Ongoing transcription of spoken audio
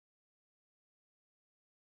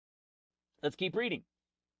Let's keep reading.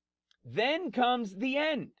 Then comes the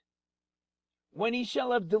end, when he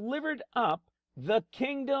shall have delivered up the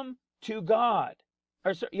kingdom to God.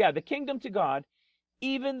 The kingdom to God,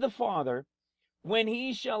 even the Father, when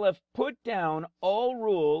he shall have put down all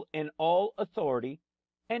rule and all authority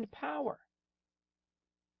and power.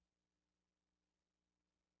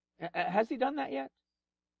 Has he done that yet?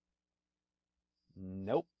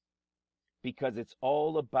 Nope. Because it's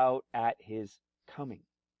all about at his coming.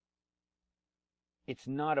 It's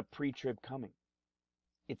not a pre-trib coming.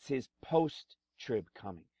 It's his post-trib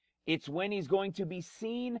coming. It's when he's going to be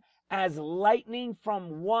seen as lightning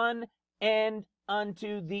from one end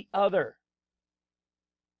unto the other.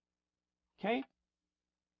 Okay?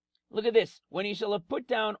 Look at this. When he shall have put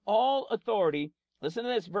down all authority, listen to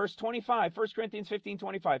this, verse 25, 1 Corinthians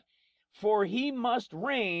 15:25. For he must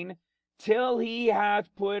reign till he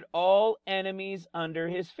hath put all enemies under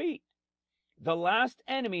his feet. The last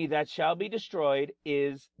enemy that shall be destroyed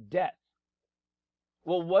is death.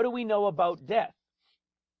 Well, what do we know about death?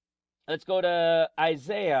 Let's go to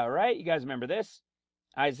Isaiah, right? You guys remember this?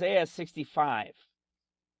 Isaiah 65.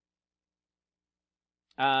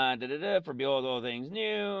 For behold, all things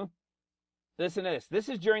new. Listen to this. This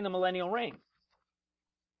is during the millennial reign.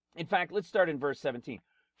 In fact, let's start in verse 17.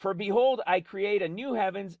 For behold, I create a new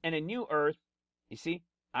heavens and a new earth. You see,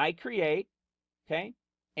 I create, okay,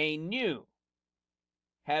 a new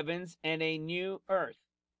heavens and a new earth.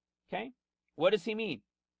 Okay? What does he mean?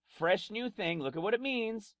 Fresh new thing. Look at what it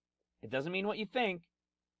means. It doesn't mean what you think.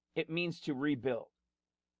 It means to rebuild.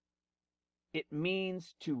 It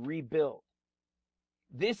means to rebuild.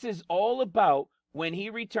 This is all about when he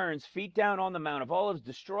returns, feet down on the Mount of Olives,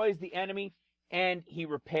 destroys the enemy, and he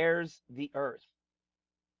repairs the earth.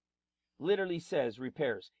 Literally says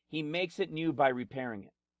repairs. He makes it new by repairing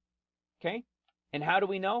it. Okay? And how do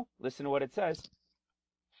we know? Listen to what it says.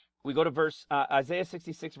 We go to Isaiah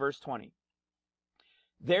 66, verse 20.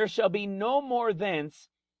 There shall be no more thence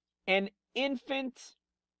an infant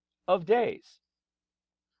of days,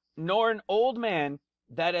 nor an old man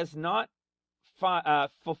that has not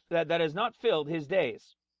filled his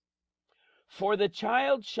days. For the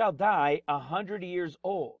child shall die 100 years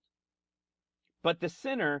old, but the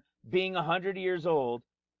sinner, being 100 years old,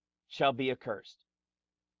 shall be accursed.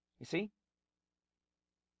 You see?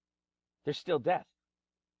 There's still death.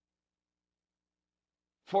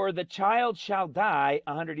 For the child shall die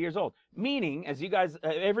 100 years old. Meaning, as you guys,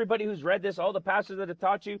 everybody who's read this, all the pastors that have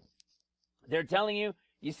taught you, they're telling you,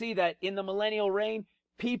 you see that in the millennial reign,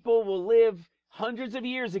 people will live hundreds of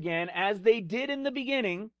years again, as they did in the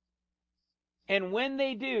beginning. And when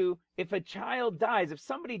they do, if a child dies, if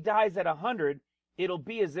somebody dies at 100, it'll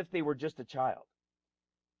be as if they were just a child.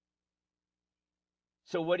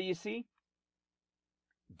 So what do you see?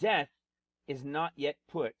 Death is not yet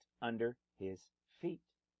put under his feet.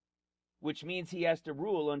 Which means he has to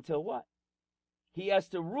rule until what? He has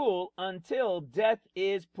to rule until death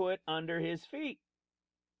is put under his feet.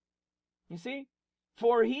 You see?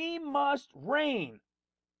 For he must reign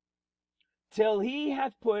till he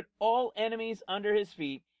hath put all enemies under his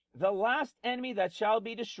feet. The last enemy that shall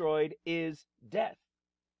be destroyed is death.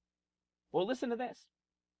 Well, listen to this.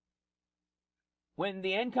 When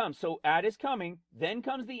the end comes, so at his coming, then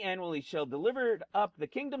comes the end, when he shall deliver up the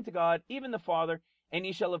kingdom to God, even the Father, and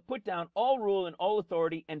he shall have put down all rule and all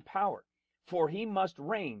authority and power. For he must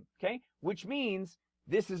reign, okay? Which means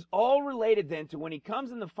this is all related then to when he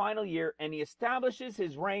comes in the final year and he establishes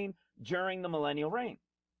his reign during the millennial reign.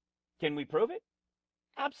 Can we prove it?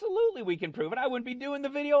 Absolutely we can prove it. I wouldn't be doing the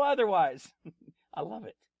video otherwise. I love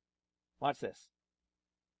it. Watch this.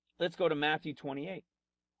 Let's go to Matthew 28.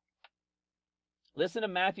 Listen to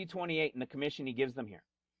Matthew 28 and the commission he gives them here.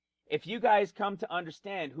 If you guys come to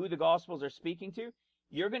understand who the Gospels are speaking to,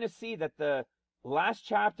 you're going to see that the last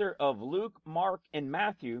chapter of Luke, Mark, and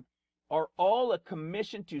Matthew are all a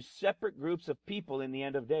commission to separate groups of people in the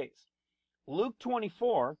end of days. Luke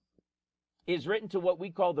 24 is written to what we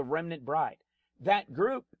call the remnant bride. That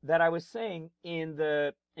group that I was saying in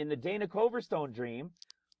the Dana Coverstone dream,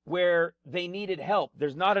 where they needed help.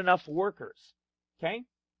 There's not enough workers. Okay?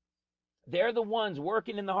 They're the ones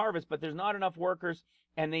working in the harvest, but there's not enough workers,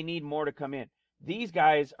 and they need more to come in. These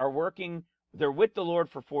guys are working, they're with the Lord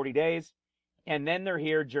for 40 days, and then they're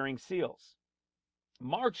here during seals.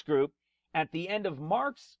 Mark's group, at the end of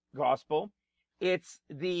Mark's gospel, it's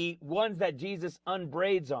the ones that Jesus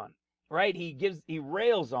unbraids on, right? He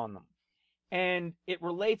rails on them. And it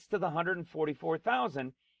relates to the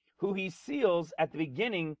 144,000 who he seals at the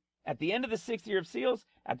end of the 6th year of seals,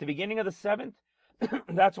 at the beginning of the 7th.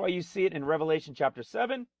 That's why you see it in Revelation chapter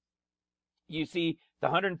 7. You see the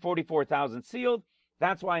 144,000 sealed.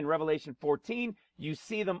 That's why in Revelation 14, you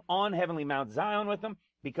see them on heavenly Mount Zion with them,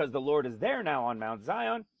 because the Lord is there now on Mount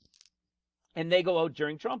Zion, and they go out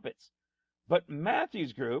during trumpets. But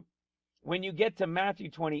Matthew's group, when you get to Matthew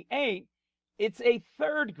 28, it's a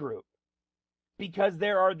third group, because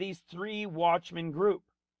there are these three watchmen group,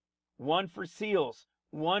 one for seals,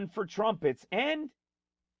 one for trumpets, and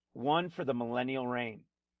one for the millennial reign.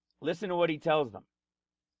 Listen to what he tells them.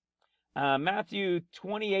 Matthew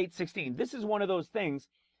 28:16. This is one of those things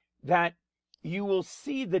that you will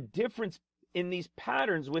see the difference in these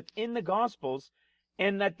patterns within the Gospels,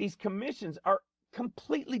 and that these commissions are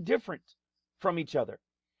completely different from each other.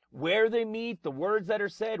 Where they meet, the words that are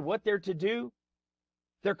said, what they're to do,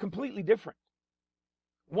 they're completely different.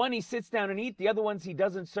 One, he sits down and eats. The other ones, he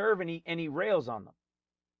doesn't serve, and he rails on them.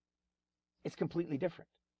 It's completely different.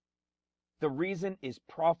 The reason is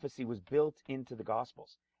prophecy was built into the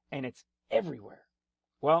Gospels, and it's everywhere.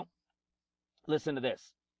 Well, listen to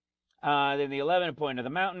this. Then the 11th point of the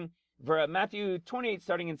mountain, Matthew 28,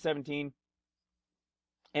 starting in 17.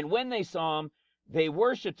 And when they saw him, they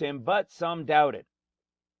worshipped him, but some doubted.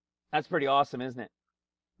 That's pretty awesome, isn't it?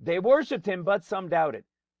 They worshipped him, but some doubted.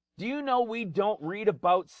 Do you know we don't read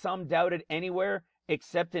about some doubted anywhere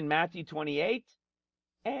except in Matthew 28?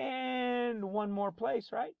 And one more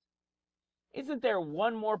place, right? Isn't there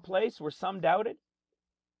one more place where some doubted?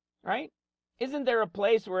 Right? Isn't there a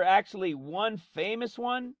place where actually one famous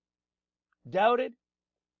one doubted?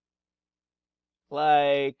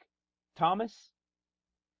 Like Thomas?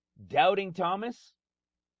 Doubting Thomas?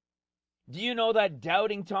 Do you know that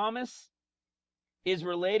doubting Thomas is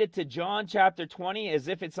related to John chapter 20 as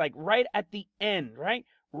if it's like right at the end, right?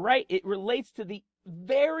 Right, it relates to the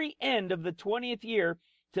very end of the 20th year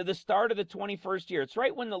to the start of the 21st year. It's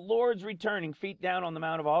right when the Lord's returning, feet down on the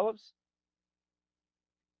Mount of Olives.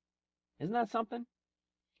 Isn't that something?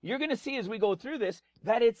 You're going to see as we go through this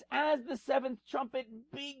that it's as the seventh trumpet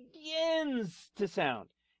begins to sound.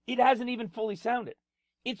 It hasn't even fully sounded.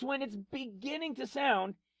 It's when it's beginning to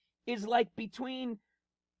sound is like between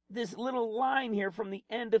this little line here from the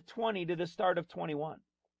end of 20 to the start of 21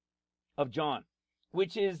 of John,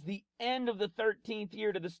 which is the end of the 13th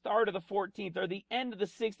year to the start of the 14th, or the end of the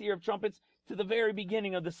 6th year of trumpets to the very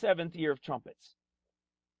beginning of the 7th year of trumpets.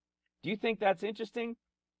 Do you think that's interesting?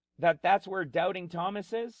 That's where doubting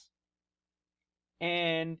Thomas is?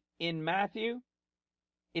 And in Matthew,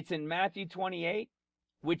 it's in Matthew 28,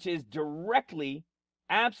 which is directly,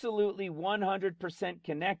 absolutely 100%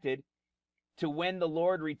 connected to when the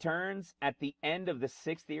Lord returns at the end of the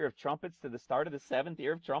 6th year of trumpets to the start of the 7th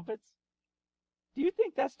year of trumpets. Do you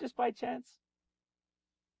think that's just by chance?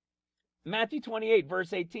 Matthew 28,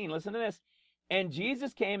 verse 18, listen to this. And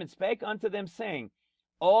Jesus came and spake unto them, saying,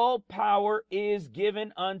 all power is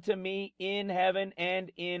given unto me in heaven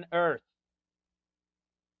and in earth.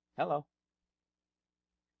 Hello.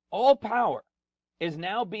 All power is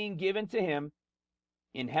now being given to him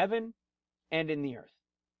in heaven and in the earth.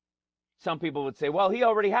 Some people would say, well, he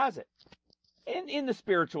already has it in the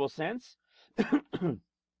spiritual sense,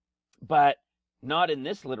 but not in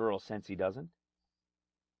this literal sense he doesn't.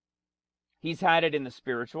 He's had it in the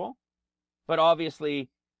spiritual, but obviously,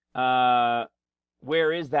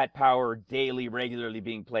 where is that power daily, regularly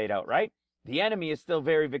being played out, right? The enemy is still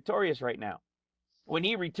very victorious right now. When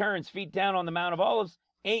he returns, feet down on the Mount of Olives,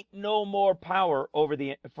 ain't no more power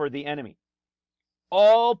for the enemy.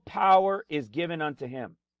 All power is given unto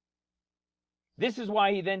him. This is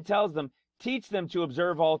why he then tells them, teach them to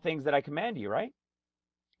observe all things that I command you, right?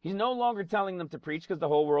 He's no longer telling them to preach because the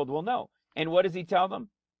whole world will know. And what does he tell them?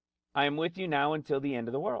 I am with you now until the end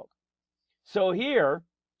of the world. So here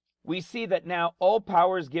we see that now all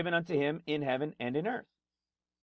power is given unto him in heaven and in earth.